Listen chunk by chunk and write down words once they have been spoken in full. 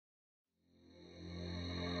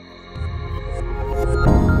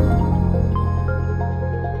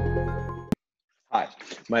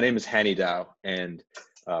My name is Hani Dow, and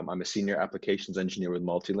I'm a senior applications engineer with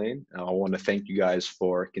MultiLane. I want to thank you guys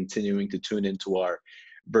for continuing to tune into our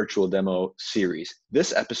virtual demo series.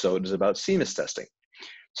 This episode is about CMIS testing.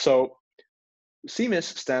 So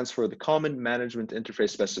CMIS stands for the Common Management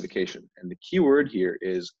Interface Specification, and the key word here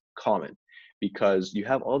is common, because you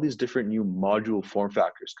have all these different new module form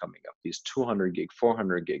factors coming up, these 200 gig,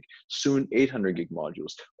 400 gig, soon 800 gig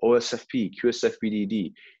modules, OSFP,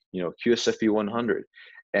 QSFP-DD, QSFP 100.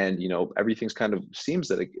 And everything's kind of seems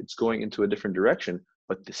that it's going into a different direction,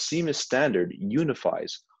 but the CMIS standard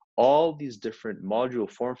unifies all these different module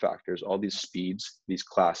form factors, all these speeds, these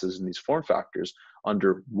classes, and these form factors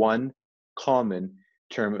under one common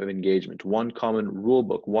term of engagement, one common rule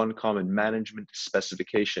book, one common management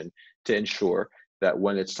specification to ensure that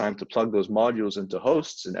when it's time to plug those modules into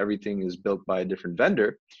hosts and everything is built by a different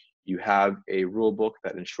vendor, you have a rule book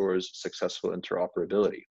that ensures successful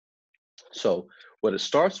interoperability. So what it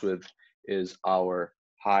starts with is our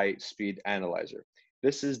high-speed analyzer.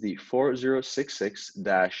 This is the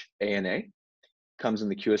 4066-ANA. Comes in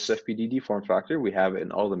the QSFP-DD form factor. We have it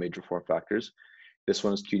in all the major form factors. This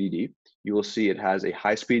one is QDD. You will see it has a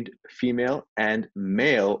high-speed female and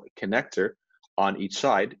male connector on each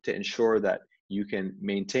side to ensure that you can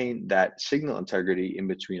maintain that signal integrity in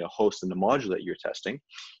between a host and the module that you're testing.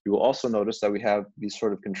 You will also notice that we have these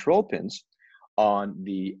sort of control pins on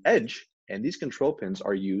the edge, and these control pins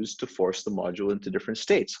are used to force the module into different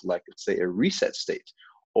states, like let's say a reset state,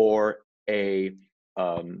 or a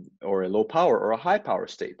low power or a high power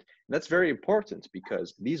state. And that's very important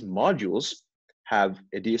because these modules have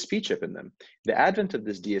a DSP chip in them. The advent of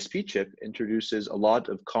this DSP chip introduces a lot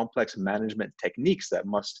of complex management techniques that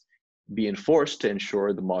must be enforced to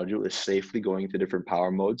ensure the module is safely going into different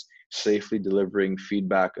power modes, safely delivering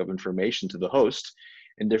feedback of information to the host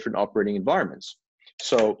in different operating environments.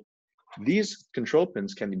 So these control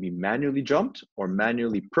pins can be manually jumped or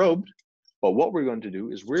manually probed, but what we're going to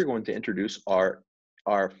do is we're going to introduce our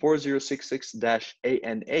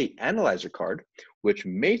 4066-ANA analyzer card, which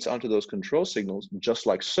mates onto those control signals just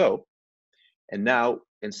like so. And now,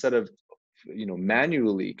 instead of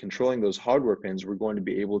manually controlling those hardware pins, we're going to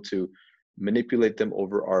be able to manipulate them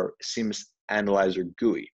over our CMIS analyzer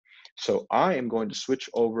GUI. So I am going to switch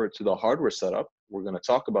over to the hardware setup. We're going to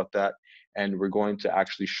talk about that, and we're going to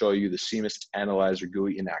actually show you the CMIS analyzer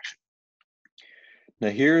GUI in action. Now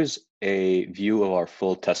here's a view of our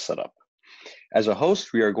full test setup. As a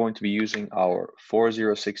host, we are going to be using our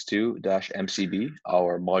 4062-MCB,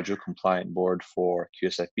 our module compliant board for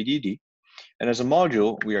QSFP-DD. And as a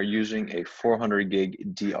module, we are using a 400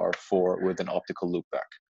 gig DR4 with an optical loopback.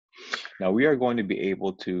 Now we are going to be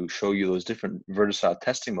able to show you those different versatile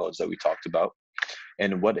testing modes that we talked about.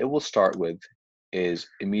 And what it will start with is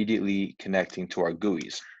immediately connecting to our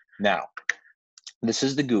GUIs. Now, this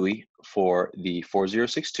is the GUI for the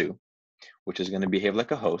 4062, which is going to behave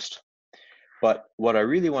like a host. But what I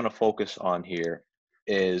really want to focus on here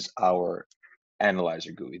is our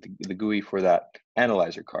analyzer GUI, the GUI for that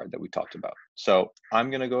analyzer card that we talked about. So I'm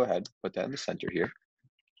going to go ahead, put that in the center here,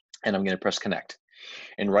 and I'm going to press connect.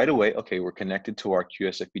 And right away, okay, we're connected to our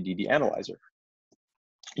QSFP-DD analyzer.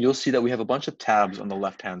 You'll see that we have a bunch of tabs on the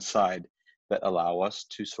left-hand side that allow us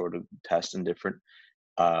to sort of test in different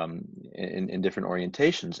different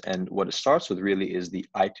orientations. And what it starts with really is the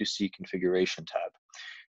I2c Configuration Tab.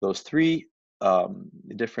 Those three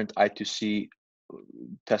different I2c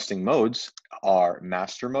testing modes are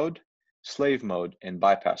master mode, slave mode, and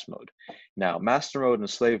bypass mode. Now, master mode and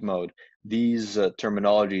slave mode, these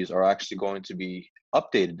terminologies are actually going to be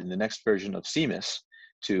updated in the next version of CMIS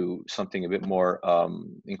to something a bit more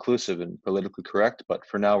inclusive and politically correct. But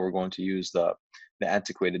for now, we're going to use the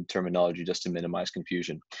antiquated terminology just to minimize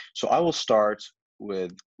confusion. So I will start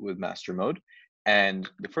with master mode. And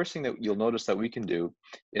the first thing that you'll notice that we can do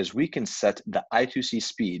is we can set the I2c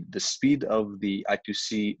speed, the speed of the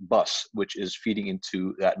I2c bus, which is feeding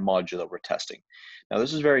into that module that we're testing. Now,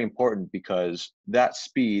 this is very important because that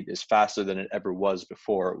speed is faster than it ever was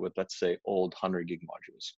before with, let's say, old 100 gig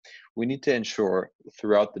modules. We need to ensure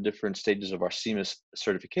throughout the different stages of our CMIS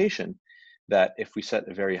certification that if we set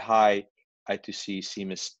a very high I2c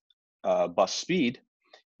CMIS bus speed,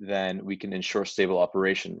 then we can ensure stable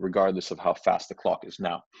operation regardless of how fast the clock is.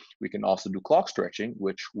 Now, we can also do clock stretching,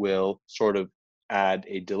 which will sort of add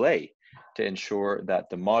a delay to ensure that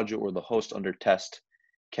the module or the host under test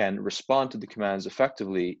can respond to the commands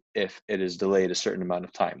effectively if it is delayed a certain amount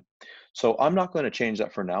of time. So I'm not going to change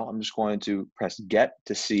that for now. I'm just going to press get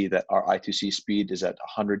to see that our I2c speed is at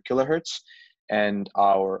 100 kilohertz and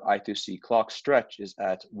our I2c clock stretch is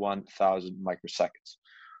at 1000 microseconds.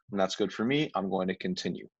 And that's good for me. I'm going to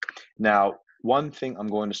continue. Now, one thing I'm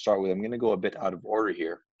going to start with, I'm going to go a bit out of order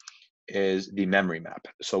here, is the memory map.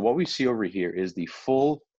 So what we see over here is the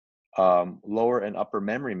full lower and upper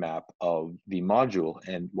memory map of the module.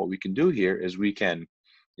 And what we can do here is we can,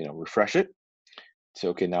 refresh it. So,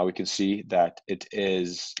 okay, now we can see that it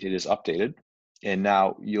is updated. And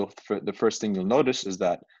now the first thing you'll notice is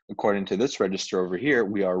that according to this register over here,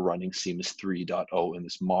 we are running CMIS 3.0 in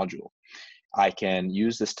this module. I can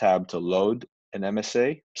use this tab to load an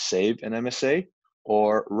MSA, save an MSA,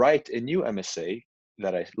 or write a new MSA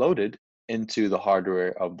that I loaded into the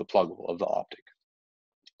hardware of the pluggable, of the optic.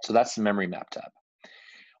 So that's the memory map tab.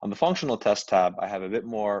 On the functional test tab, I have a bit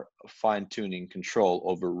more fine-tuning control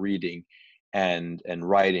over reading and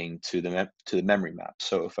writing to the memory map.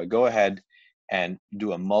 So if I go ahead and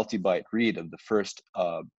do a multi-byte read of the first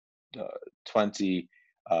 20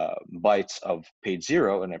 bytes of page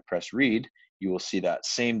 0 and I press read, you will see that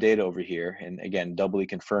same data over here, and again, doubly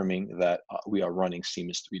confirming that we are running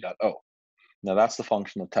CMIS 3.0. Now that's the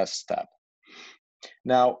functional tests tab.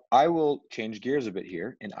 Now I will change gears a bit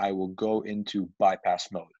here and I will go into bypass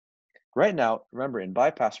mode. Right now, remember, in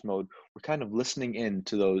bypass mode, we're kind of listening in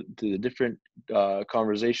to the different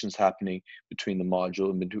conversations happening between the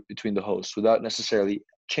module and between the hosts without necessarily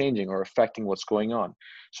changing or affecting what's going on.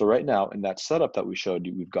 So right now, in that setup that we showed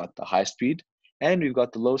you, we've got the high speed and we've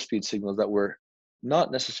got the low speed signals that we're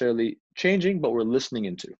not necessarily changing, but we're listening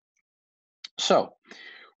into. So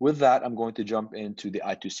with that, I'm going to jump into the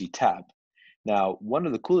I2c tab. Now, one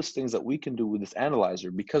of the coolest things that we can do with this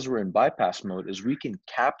analyzer, because we're in bypass mode, is we can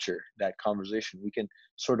capture that conversation. We can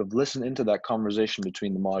sort of listen into that conversation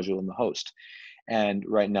between the module and the host. And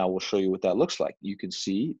right now, we'll show you what that looks like. You can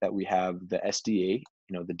see that we have the SDA,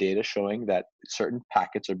 the data showing that certain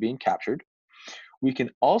packets are being captured. We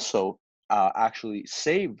can also actually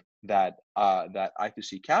save that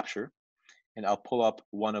I2c capture. And I'll pull up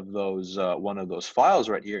one of those files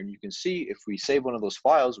right here, and you can see if we save one of those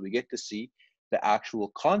files, we get to see the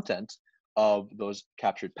actual content of those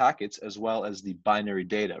captured packets, as well as the binary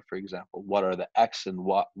data. For example, what are the X and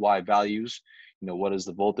Y values? What is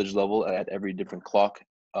the voltage level at every different clock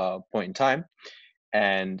point in time?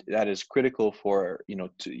 And that is critical for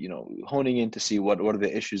honing in to see what are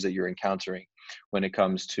the issues that you're encountering when it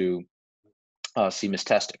comes to CMIS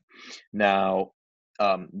testing. Now,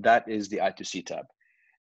 that is the I2c tab.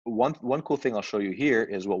 One cool thing I'll show you here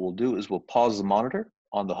is what we'll do is we'll pause the monitor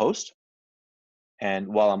on the host. And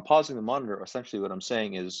while I'm pausing the monitor, essentially what I'm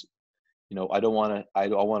saying is, I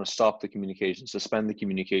want to stop the communication, suspend the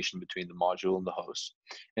communication between the module and the host.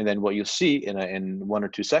 And then what you'll see in 1 or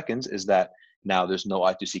 2 seconds is that now there's no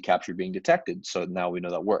I2c capture being detected. So now we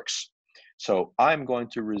know that works. So I'm going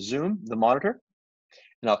to resume the monitor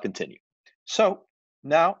and I'll continue. So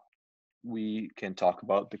now we can talk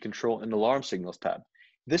about the control and alarm signals tab.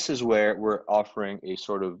 This is where we're offering a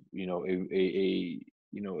sort of,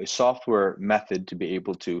 a software method to be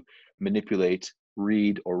able to manipulate,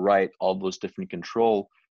 read, or write all those different control,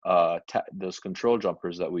 those control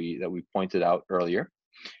jumpers that we pointed out earlier.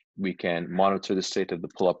 We can monitor the state of the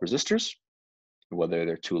pull-up resistors, whether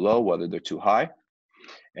they're too low, whether they're too high,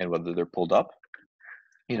 and whether they're pulled up.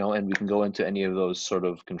 And we can go into any of those sort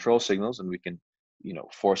of control signals, and we can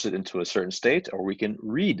force it into a certain state, or we can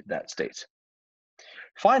read that state.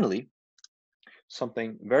 Finally,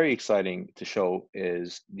 something very exciting to show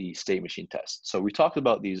is the state machine test. So we talked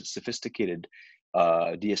about these sophisticated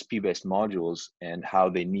DSP-based modules and how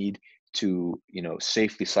they need to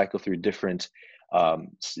safely cycle through different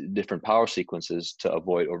power sequences to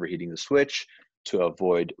avoid overheating the switch, to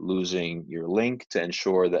avoid losing your link, to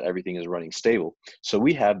ensure that everything is running stable. So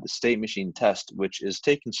we have the state machine test, which is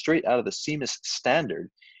taken straight out of the CMIS standard.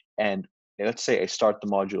 And let's say I start the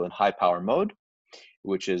module in high power mode,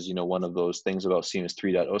 which is one of those things about CMIS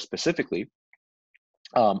 3.0 specifically.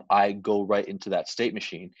 I go right into that state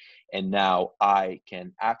machine, and now I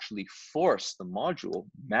can actually force the module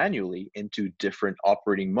manually into different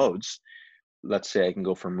operating modes. Let's say I can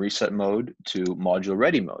go from reset mode to module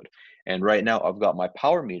ready mode. And right now I've got my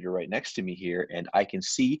power meter right next to me here, and I can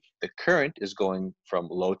see the current is going from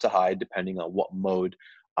low to high depending on what mode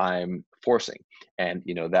I'm forcing. And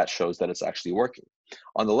that shows that it's actually working.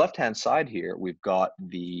 On the left-hand side here, we've got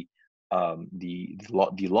the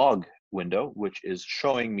log window, which is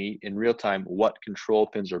showing me in real time what control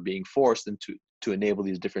pins are being forced into to enable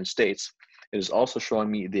these different states. It is also showing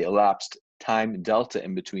me the elapsed time delta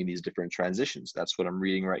in between these different transitions. That's what I'm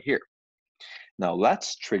reading right here. Now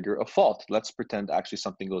let's trigger a fault. Let's pretend actually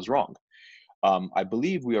something goes wrong. I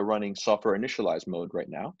believe we are running software initialize mode right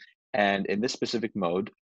now. And in this specific mode,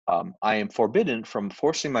 I am forbidden from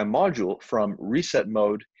forcing my module from reset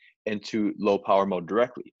mode into low power mode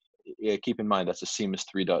directly. keep in mind that's a CMIS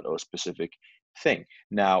 3.0 specific thing.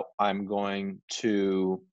 Now I'm going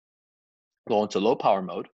to go into low power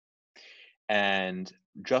mode, and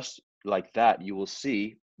just like that, you will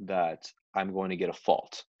see that I'm going to get a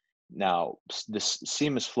fault. Now, this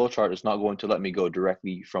CMIS flowchart is not going to let me go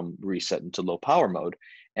directly from reset into low power mode.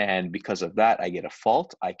 And because of that, I get a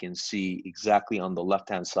fault. I can see exactly on the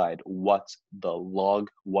left-hand side what the log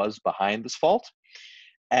was behind this fault.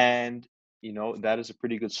 And that is a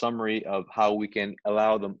pretty good summary of how we can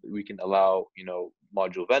allow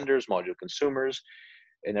module vendors, module consumers,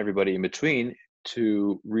 and everybody in between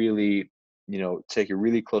to really take a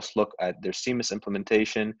really close look at their CMIS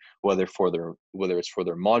implementation, whether it's for their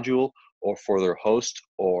module or for their host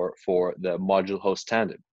or for the module host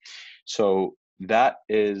tandem. So that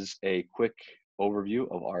is a quick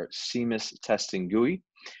overview of our CMIS testing GUI.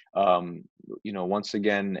 Once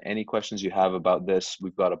again, any questions you have about this,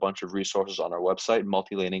 we've got a bunch of resources on our website,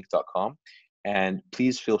 multilaneinc.com, and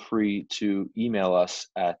please feel free to email us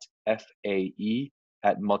at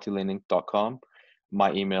fae@multilaneinc.com.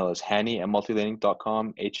 My email is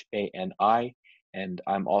hani@multilaneinc.com, HANI, and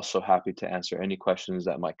I'm also happy to answer any questions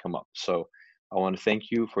that might come up. So I want to thank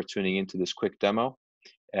you for tuning into this quick demo,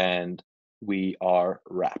 and we are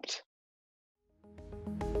wrapped.